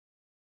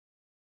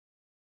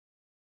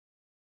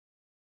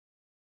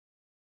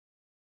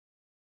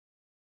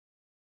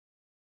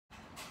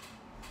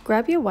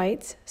Grab your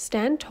weights,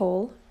 stand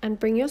tall, and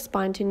bring your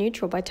spine to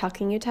neutral by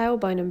tucking your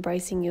tailbone and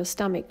bracing your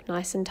stomach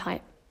nice and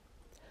tight.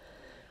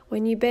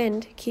 When you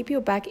bend, keep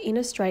your back in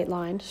a straight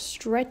line,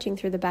 stretching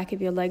through the back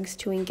of your legs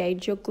to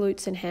engage your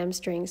glutes and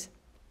hamstrings.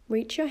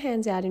 Reach your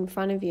hands out in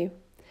front of you.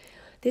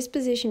 This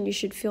position, you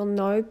should feel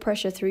no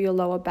pressure through your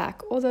lower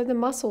back, although the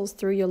muscles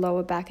through your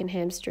lower back and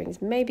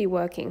hamstrings may be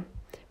working.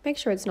 Make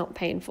sure it's not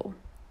painful.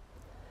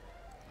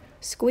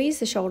 Squeeze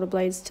the shoulder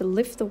blades to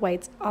lift the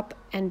weights up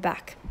and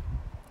back.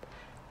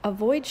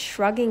 Avoid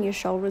shrugging your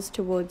shoulders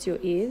towards your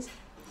ears,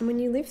 and when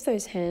you lift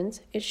those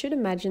hands, it should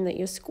imagine that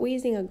you're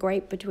squeezing a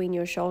grape between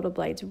your shoulder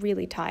blades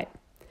really tight.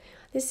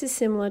 This is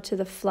similar to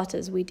the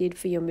flutters we did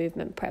for your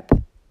movement prep.